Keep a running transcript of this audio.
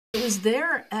was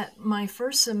there at my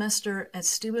first semester at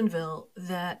Steubenville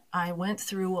that I went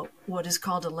through what is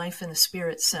called a Life in the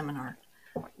Spirit seminar,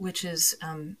 which is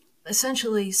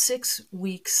essentially 6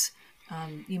 weeks.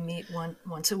 You meet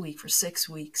once a week for 6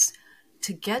 weeks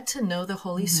to get to know the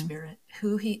Holy Spirit,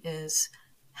 who he is,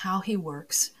 how he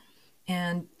works,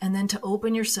 and then to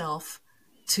open yourself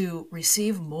to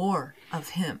receive more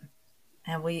of him.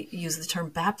 And we use the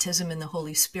term baptism in the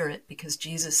Holy Spirit because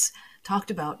Jesus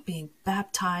talked about being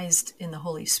baptized in the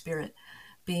Holy Spirit,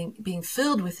 being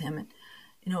filled with him.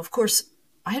 And, of course,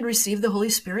 I had received the Holy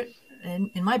Spirit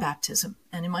in my baptism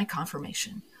and in my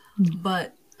confirmation.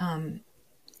 But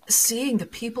seeing the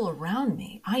people around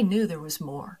me, I knew there was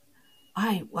more.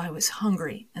 I was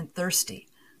hungry and thirsty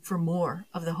for more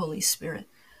of the Holy Spirit.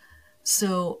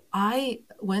 So I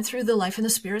went through the Life in the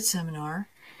Spirit seminar,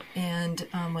 and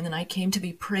when the night came to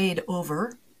be prayed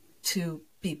over, to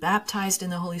be baptized in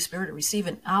the Holy Spirit, to receive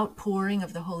an outpouring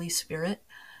of the Holy Spirit,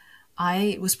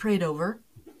 I was prayed over.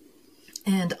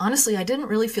 And honestly, I didn't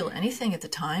really feel anything at the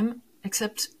time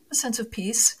except a sense of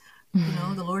peace.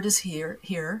 The Lord is here.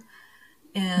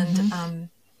 And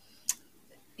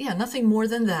nothing more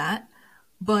than that.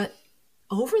 But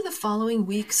over the following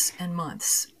weeks and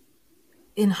months,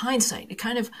 in hindsight,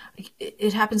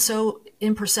 it happened so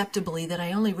imperceptibly that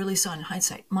I only really saw in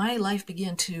hindsight. My life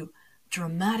began to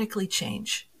dramatically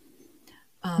change.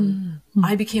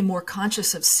 I became more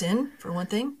conscious of sin, for one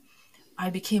thing. I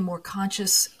became more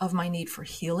conscious of my need for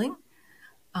healing.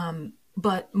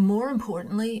 But more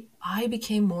importantly, I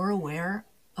became more aware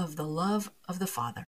of the love of the Father.